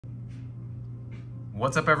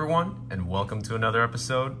What's up, everyone, and welcome to another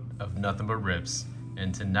episode of Nothing But Rips.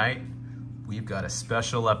 And tonight, we've got a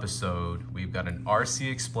special episode. We've got an RC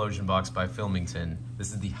Explosion box by Philmington.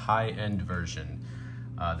 This is the high-end version.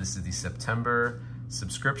 This is the September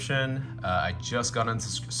subscription. I just got on the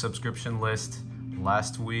subscription list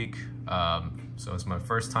last week, so it's my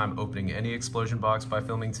first time opening any Explosion box by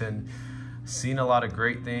Philmington. Seen a lot of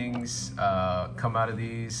great things come out of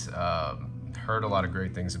these. Heard a lot of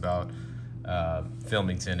great things about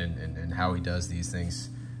Philmington and how he does these things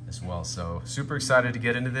as well. So super excited to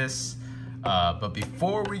get into this. But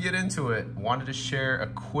before we get into it, wanted to share a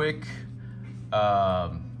quick, I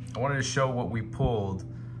wanted to show what we pulled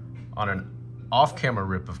on an off-camera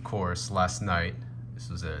rip, of course, last night. This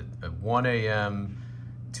was a 1 a.m.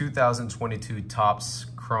 2022 Topps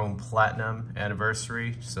Chrome Platinum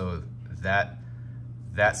anniversary. So that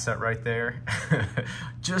set right there,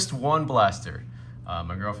 just one blaster.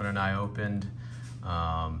 My girlfriend and I opened,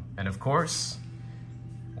 and of course,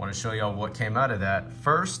 I want to show y'all what came out of that.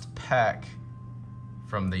 First pack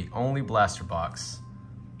from the only blaster box.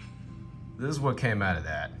 This is what came out of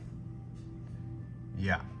that.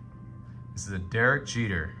 Yeah, this is a Derek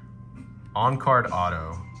Jeter on-card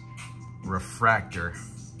auto refractor.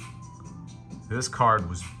 This card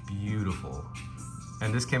was beautiful,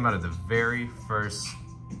 and this came out of the very first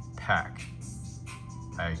pack.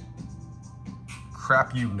 I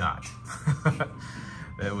crap you not.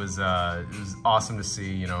 It was awesome to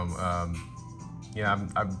see. You know,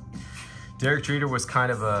 Derek Jeter was kind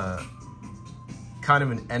of an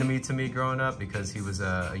enemy to me growing up because he was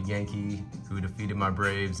a Yankee who defeated my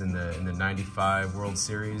Braves in the '95 World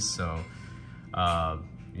Series. So,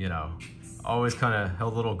 you know, always kind of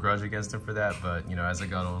held a little grudge against him for that. But you know, as I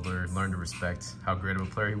got older, learned to respect how great of a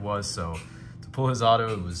player he was. So to pull his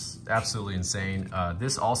auto, it was absolutely insane.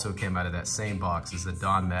 This also came out of that same box as the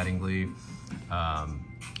Don Mattingly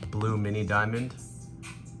blue mini diamond,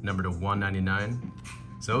 number to 199.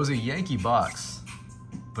 So it was a Yankee box.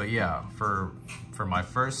 But yeah, for my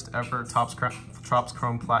first ever Topps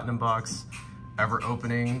Chrome Platinum box, ever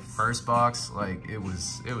opening, first box, like it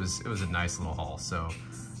was a nice little haul. So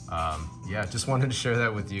yeah, just wanted to share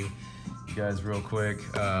that with you guys real quick.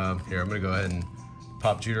 Here, I'm gonna go ahead and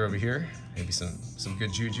pop Jeter over here. Maybe some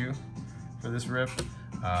good juju for this rip.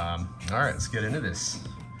 All right, let's get into this.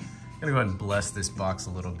 I'm gonna go ahead and bless this box a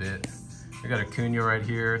little bit. We got Acuna right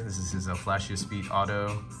here. This is his Flashiest Feet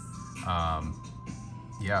auto.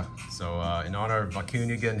 Yeah, so in honor of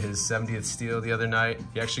Acuna getting his 70th steal the other night,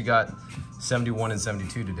 he actually got 71 and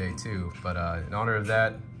 72 today too. But in honor of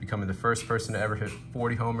that, becoming the first person to ever hit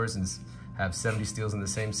 40 homers and have 70 steals in the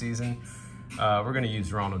same season, we're gonna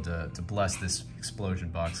use Ronald to bless this Explosion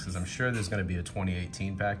box because I'm sure there's gonna be a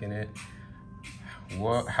 2018 pack in it.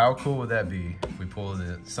 How cool would that be if we pull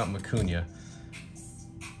something Acuna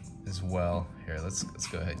as well? Here, let's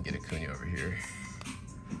go ahead and get Acuna over here.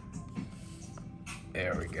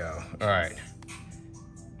 There we go. All right,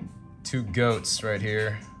 two goats right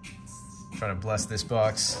here. Trying to bless this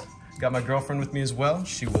box. Got my girlfriend with me as well.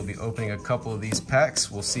 She will be opening a couple of these packs.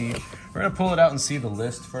 We'll see. We're gonna pull it out and see the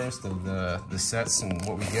list first of the sets and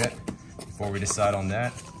what we get before we decide on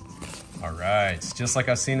that. All right, just like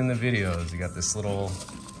I've seen in the videos, you got this little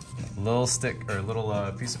stick or little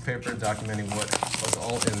piece of paper documenting what was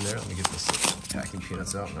all in there. Let me get this packing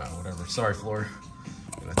peanuts out. No, whatever. Sorry, Floor.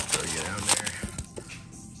 I'm gonna throw you down there.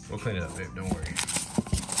 We'll clean it up, babe. Don't worry.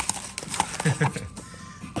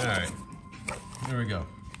 All right, here we go.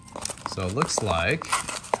 So it looks like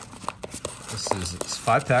it's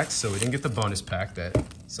 5 packs, so we didn't get the bonus pack that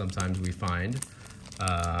sometimes we find.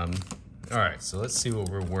 All right, so let's see what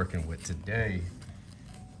we're working with today.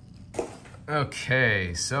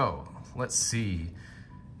 Okay, so let's see.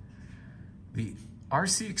 The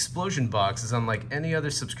RC Explosion box is unlike any other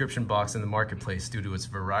subscription box in the marketplace due to its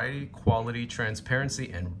variety, quality, transparency,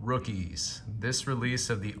 and rookies. This release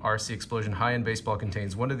of the RC Explosion high-end baseball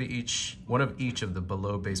contains one of each of the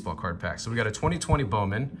below baseball card packs. So we got a 2020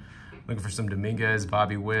 Bowman, looking for some Dominguez,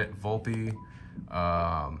 Bobby Witt, Volpe.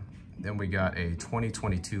 Then we got a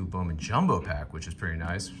 2022 Bowman Jumbo pack, which is pretty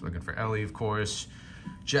nice. Looking for Ellie, of course,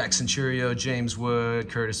 Jackson Churio, James Wood,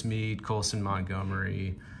 Curtis Mead, Colson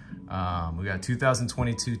Montgomery. We got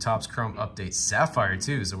 2022 Topps Chrome Update Sapphire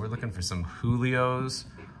too, so we're looking for some Julios,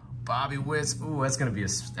 Bobby Witts. Ooh, that's gonna be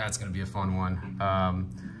a fun one.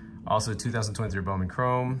 Also 2023 Bowman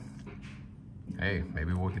Chrome. Hey,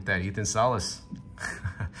 maybe we'll get that Ethan Salas.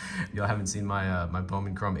 Y'all haven't seen my my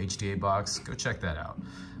Bowman Chrome HDA box? Go check that out.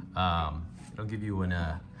 It'll give you an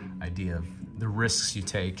idea of the risks you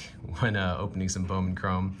take when opening some Bowman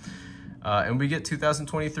Chrome. And we get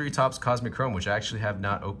 2023 Topps Cosmic Chrome, which I actually have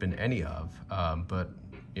not opened any of. But,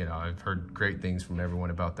 you know, I've heard great things from everyone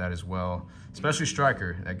about that as well. Especially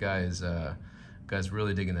Striker. That guy is guy's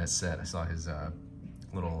really digging that set. I saw his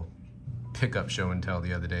little pickup show and tell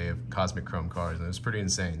the other day of Cosmic Chrome cards, and it was pretty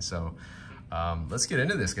insane. So let's get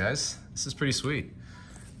into this, guys. This is pretty sweet.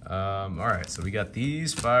 All right, so we got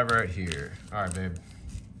these 5 right here. All right, babe.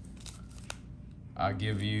 I'll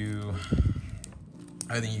give you,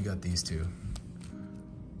 I think you got these 2.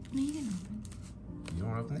 No, you didn't open. You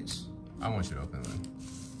don't want to open these? I want you to open them.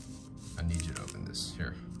 I need you to open this.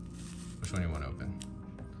 Here. Which one do you want to open?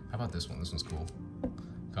 How about this one? This one's cool.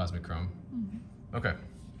 Cosmic Chrome. Mm-hmm. Okay.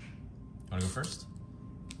 Want to go first?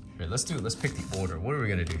 Here, let's pick the order. What are we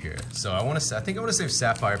gonna do here? So I think I want to save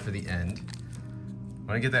Sapphire for the end.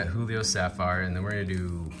 I want to get that Julio Sapphire, and then we're gonna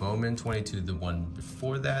do Bowman 22, the one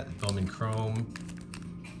before that, Bowman Chrome,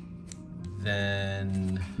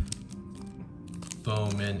 then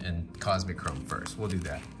Bowman and Cosmic Chrome first. We'll do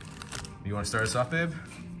that. You want to start us off, babe?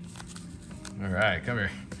 All right, come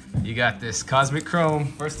here. You got this Cosmic Chrome.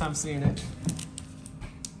 First time seeing it.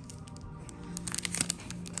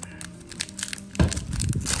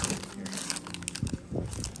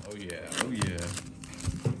 Oh yeah, oh yeah.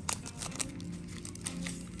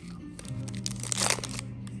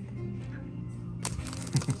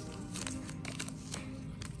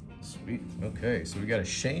 Sweet. Okay, so we got a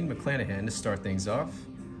Shane McClanahan to start things off.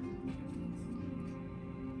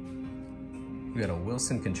 We got a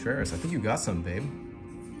Wilson Contreras. I think you got some, babe.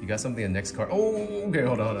 You got something in the next card. Oh, okay,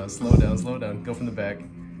 hold on. Slow down, slow down. Go from the back.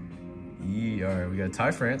 Yeah, all right, we got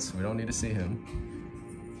Ty France. We don't need to see him.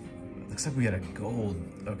 Looks like we got a gold.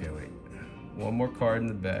 Okay, wait. One more card in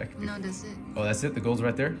the back. No, that's it. Oh, that's it? The gold's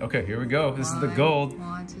right there? Okay, here we go. This is the gold.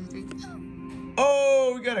 1, 2, 3.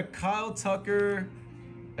 Oh, we got a Kyle Tucker.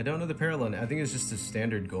 I don't know the parallel. I think it's just a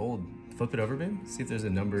standard gold. Flip it over, babe. See if there's a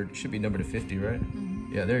number. It should be numbered to 50, right?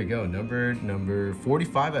 Mm-hmm. Yeah, there you go. Number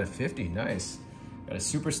 45 out of 50. Nice. Got a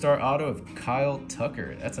superstar auto of Kyle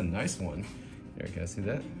Tucker. That's a nice one. There, can I see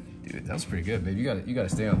that? Dude, that was pretty good, babe. You gotta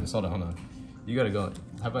stay on this. Hold on. You gotta go.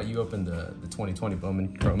 How about you open the 2020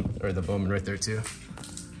 Bowman Chrome, or the Bowman right there too?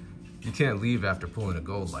 You can't leave after pulling a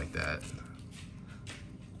gold like that.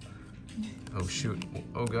 Oh shoot.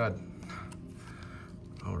 Oh God.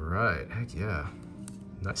 All right, heck yeah.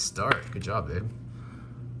 Nice start. Good job, babe.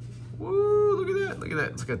 Woo, look at that. Look at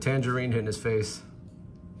that. It's like a tangerine hitting his face.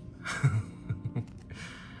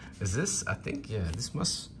 Is this, I think, yeah, this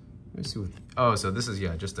must, let me see what, oh, so this is,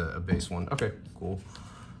 yeah, just a base one. Okay, cool.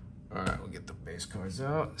 All right, we'll get the base cards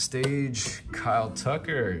out. Stage, Kyle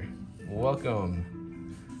Tucker.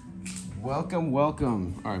 Welcome. Welcome,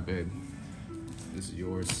 welcome. All right, babe. This is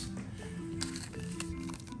yours.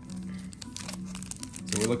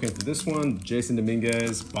 So we're looking for this one, Jason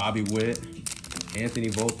Dominguez, Bobby Witt, Anthony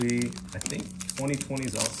Volpe. I think 2020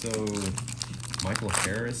 is also Michael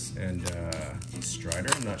Harris and Strider.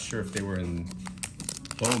 I'm not sure if they were in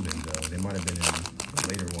Bowman though. They might have been in the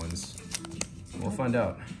later ones. We'll find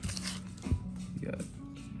out. You got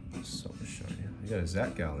so shiny. You got a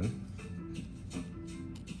Zach Gallen.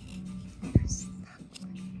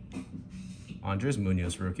 Andres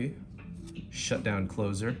Munoz rookie. Shutdown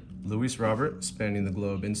closer. Luis Robert, spanning the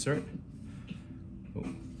globe insert. Oh.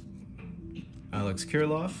 Alex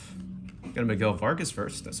Kirilloff. Got a Miguel Vargas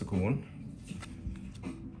first, that's a cool one.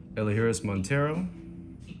 Elihuris Montero.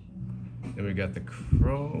 Then we got the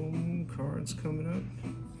Chrome cards coming up.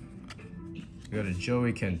 We got a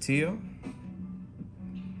Joey Cantillo.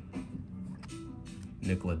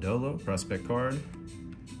 Nick Lodolo, prospect card.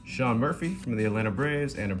 Sean Murphy from the Atlanta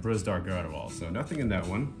Braves, and a Brusdar Gardewall. So nothing in that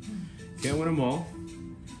one. Can't win them all.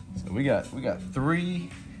 So we got three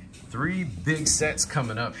big sets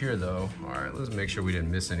coming up here though. All right, let's make sure we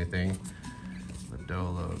didn't miss anything.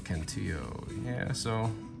 Lodolo, Cantillo, yeah.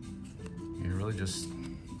 So you're really just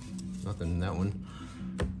nothing in that one.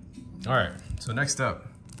 All right, so next up,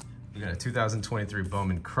 we got a 2023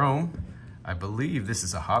 Bowman Chrome. I believe this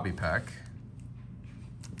is a hobby pack.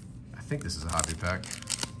 I think this is a hobby pack.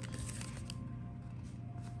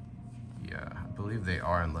 Yeah, I believe they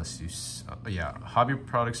are unless you, yeah, hobby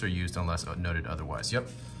products are used unless noted otherwise. Yep.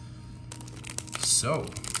 So,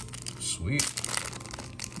 sweet.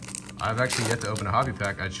 I've actually yet to open a hobby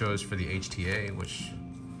pack. I chose for the HTA, which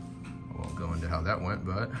I won't go into how that went,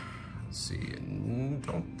 but let's see.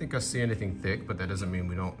 Don't think I see anything thick, but that doesn't mean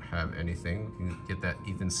we don't have anything. We can get that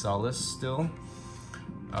Ethan Salas still.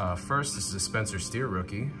 First, this is a Spencer Steer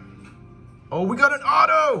rookie. Oh, we got an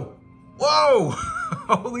auto! Whoa!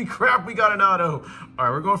 Holy crap, we got an auto. All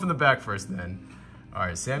right, we're going from the back first then. All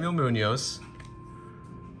right, Samuel Munoz.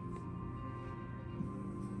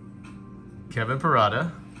 Kevin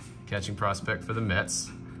Parada, catching prospect for the Mets.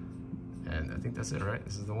 And I think that's it, right?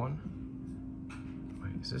 This is the one?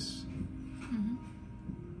 Wait, is this? Mm-hmm.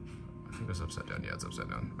 I think it's upside down. Yeah, it's upside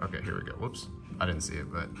down. Okay, here we go. Whoops. I didn't see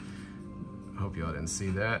it, but I hope y'all didn't see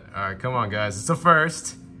that. All right, come on, guys. It's a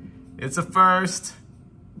first. It's a first.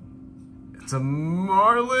 It's a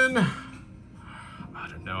Marlin. I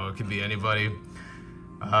don't know. It could be anybody.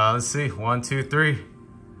 Let's see. 1, 2, 3.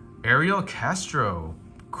 Ariel Castro.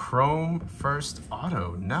 Chrome first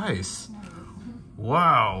auto. Nice.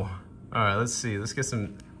 Wow. All right, let's see. Let's get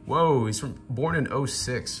some. Whoa, he's born in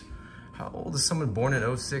 06. How old is someone born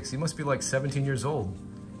in 06? He must be like 17 years old.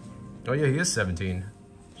 Oh yeah, he is 17.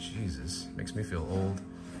 Jesus, makes me feel old.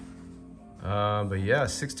 But yeah,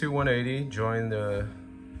 6'2", 180.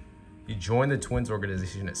 He joined the Twins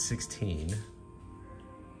organization at 16.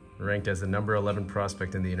 Ranked as the number 11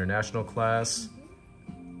 prospect in the international class.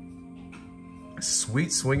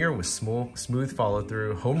 Sweet swinger with smooth follow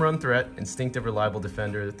through, home run threat, instinctive, reliable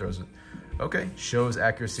defender that throws with. Okay, shows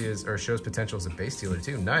accuracy or shows potential as a base stealer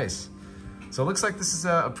too. Nice. So it looks like this is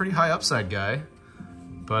a pretty high upside guy.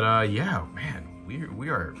 But yeah, man, we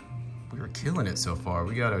are killing it so far.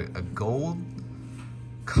 We got a gold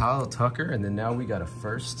Kyle Tucker, and then now we got a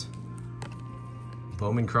first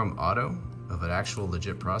Bowman Chrome auto of an actual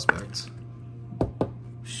legit prospect.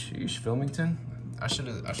 Sheesh, Philmington. I should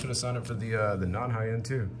have signed up for the non-high end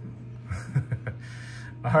too.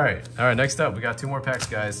 All right. Next up, we got 2 more packs,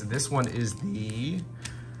 guys. This one is the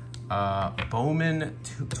Bowman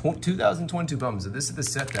 2022 Bowman. So this is the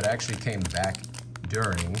set that actually came back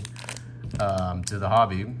during to the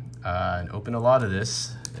hobby and opened a lot of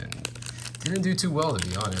this and didn't do too well, to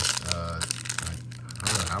be honest. I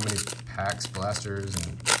don't know how many packs, blasters,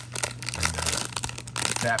 and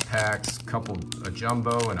fat packs, a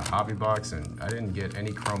jumbo and a hobby box, and I didn't get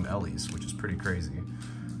any chrome Ellies, which is pretty crazy.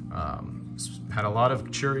 Had a lot of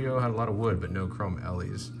Churio, had a lot of wood, but no chrome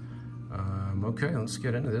Ellies. Okay, let's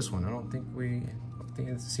get into this one. I don't think we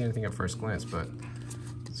see anything at first glance, but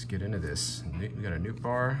let's get into this. We got a Nuke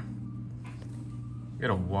bar. We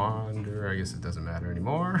got a Wander. I guess it doesn't matter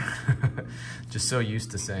anymore. Just so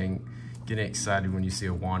used to getting excited when you see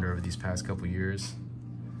a Wander over these past couple years.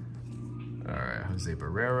 All right, Jose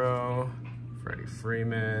Barrero, Freddie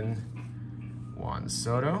Freeman, Juan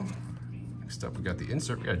Soto. Next up, we got the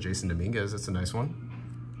insert. We got Jason Dominguez. That's a nice one.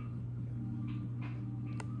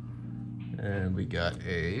 And we got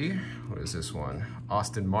what is this one?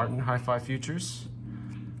 Austin Martin, High Five Futures.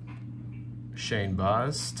 Shane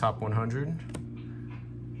Baz, Top 100.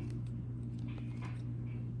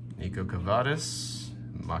 Nico Cavadas,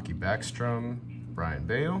 Maki Backstrom, Brian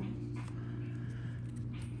Bale.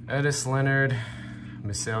 Edis Leonard,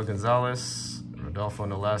 Misael Gonzalez, Rodolfo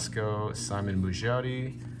Nolasco, Simon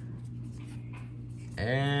Mujotti,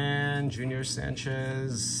 and Junior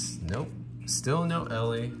Sanchez. Nope, still no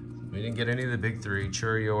Ellie. We didn't get any of the big 3,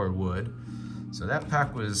 Churio or Wood. So that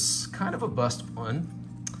pack was kind of a bust one.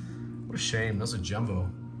 What a shame, that was a jumbo.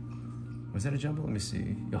 Was that a jumbo? Let me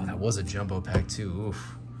see. Oh, that was a jumbo pack too,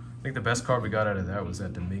 oof. I think the best card we got out of that was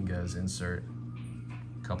that Dominguez insert.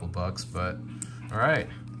 A couple bucks, but all right.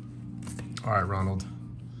 All right, Ronald.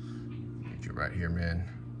 Need you right here, man.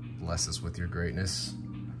 Bless us with your greatness.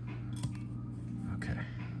 Okay.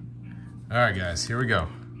 All right, guys, here we go.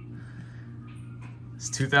 It's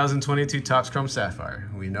 2022 Topps Chrome Sapphire.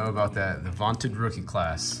 We know about that, the vaunted rookie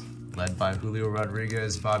class, led by Julio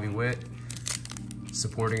Rodriguez, Bobby Witt,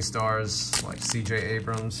 supporting stars like C.J.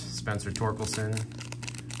 Abrams, Spencer Torkelson,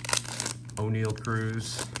 O'Neal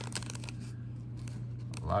Cruz.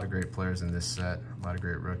 A lot of great players in this set, a lot of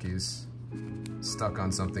great rookies. Stuck on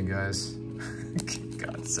something, guys.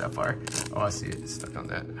 God, Sapphire. Oh, I see it. Stuck on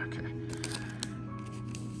that. Okay.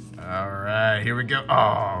 All right, here we go. Oh,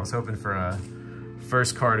 I was hoping for a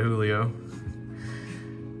first card Julio.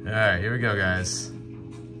 All right, here we go, guys.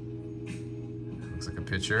 Looks like a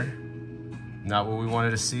pitcher. Not what we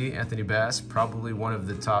wanted to see. Anthony Bass, probably one of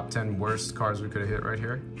the top 10 worst cards we could have hit right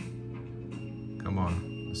here. Come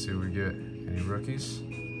on, let's see what we get. Any rookies?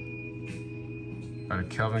 Got a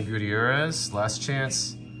Kelvin Gutierrez, last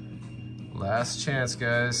chance. Last chance,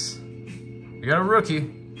 guys. We got a rookie.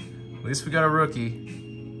 At least we got a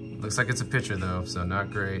rookie. Looks like it's a pitcher though, so not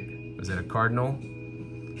great. Was that a Cardinal?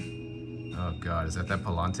 Oh God, is that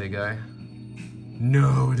Palante guy?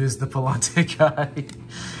 No, it is the Palante guy.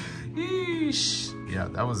 Yeesh. Yeah,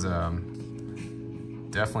 that was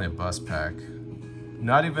definitely a bust pack.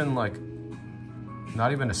 Not even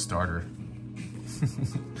a starter.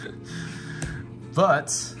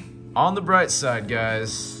 But on the bright side,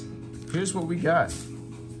 guys, here's what we got.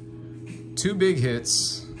 2 big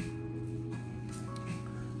hits.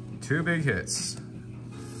 Two big hits.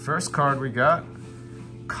 First card we got,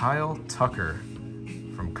 Kyle Tucker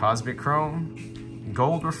from Cosmic Chrome.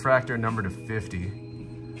 Gold refractor number to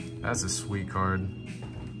 50. That's a sweet card.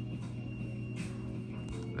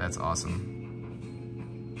 That's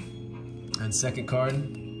awesome. And second card,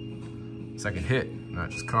 second hit,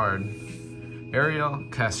 not just card. Ariel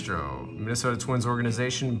Castro, Minnesota Twins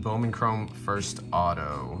organization, Bowman Chrome first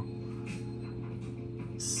auto.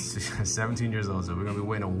 17 years old, so we're gonna be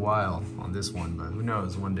waiting a while on this one, but who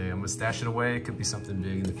knows, one day I'm gonna stash it away. It could be something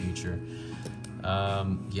big in the future.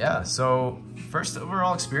 Yeah, so first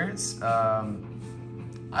overall experience, I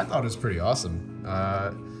thought it was pretty awesome.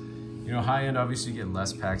 You know, high end obviously you get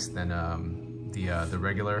less packs than the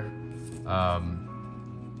regular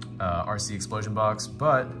RC Explosion box,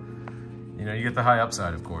 but you know, you get the high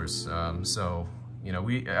upside, of course. So, you know,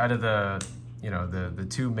 we out of the, you know, the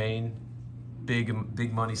two main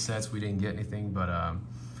big money sets, we didn't get anything, but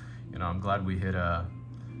you know, I'm glad we hit I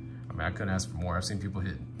mean, I couldn't ask for more. I've seen people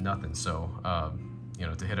hit nothing, so you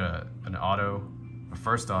know, to hit an auto, a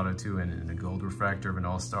first auto too, and a gold refractor of an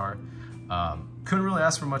all-star, couldn't really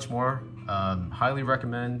ask for much more. Highly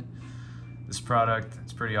recommend this product.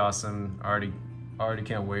 It's pretty awesome. Already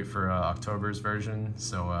can't wait for October's version.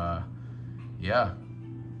 So yeah,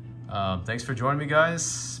 thanks for joining me, guys.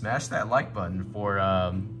 Smash that like button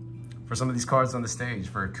for some of these cards on the stage.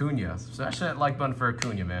 For Acuna, smash that like button for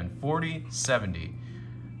Acuna, man. 40-70.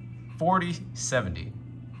 40-70.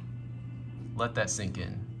 Let that sink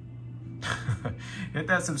in. Hit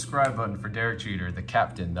that subscribe button for Derek Jeter, the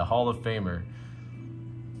captain, the Hall of Famer.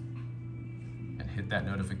 And hit that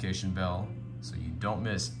notification bell so you don't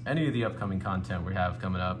miss any of the upcoming content we have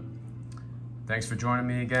coming up. Thanks for joining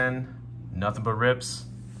me again. Nothing but rips.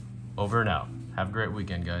 Over and out. Have a great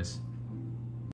weekend, guys.